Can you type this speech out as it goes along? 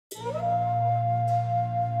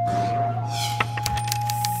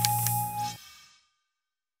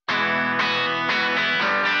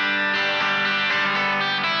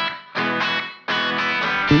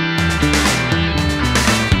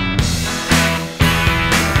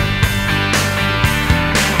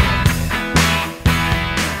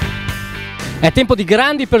È tempo di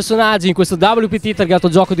grandi personaggi in questo WPT targato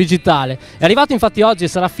Gioco Digitale. È arrivato infatti oggi e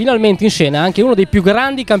sarà finalmente in scena anche uno dei più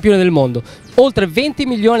grandi campioni del mondo. Oltre 20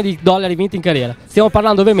 milioni di dollari vinti in carriera. Stiamo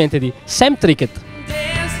parlando ovviamente di Sam Trickett.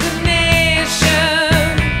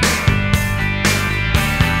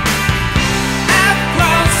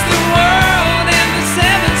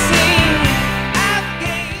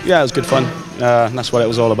 Yeah, it was good fun. That's what it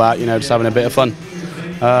was all about, you know, just having a bit of fun.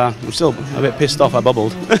 I'm still a bit pissed off I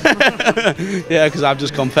bubbled. Yeah, because I'm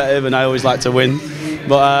just competitive and I always like to win.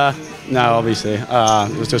 But no, obviously,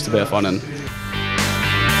 it was just a bit of fun. And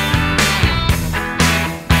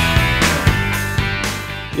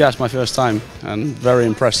yeah, it's my first time and very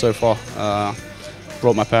impressed so far.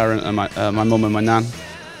 Brought my parent and my mum and my nan,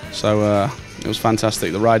 so it was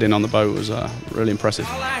fantastic. The riding on the boat was really impressive.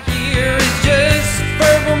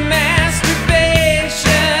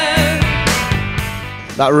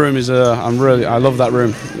 That room is I love that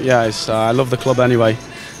room. Yeah, I love the club anyway.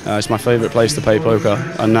 It's my favourite place to play poker,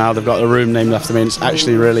 and now they've got a room named after me, and it's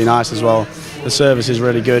actually really nice as well. The service is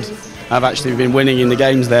really good. I've actually been winning in the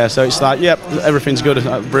games there, so it's like, yep, everything's good.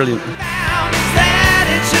 Brilliant.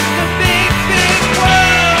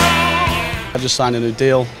 I just signed a new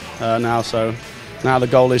deal now, so now the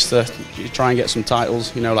goal is to try and get some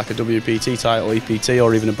titles, you know, like a WPT title, EPT,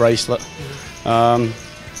 or even a bracelet.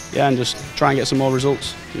 Yeah, and just try and get some more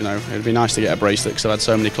results. You know, it'd be nice to get a bracelet because I've had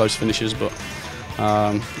so many close finishes, but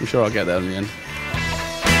I'm sure I'll get there in the end.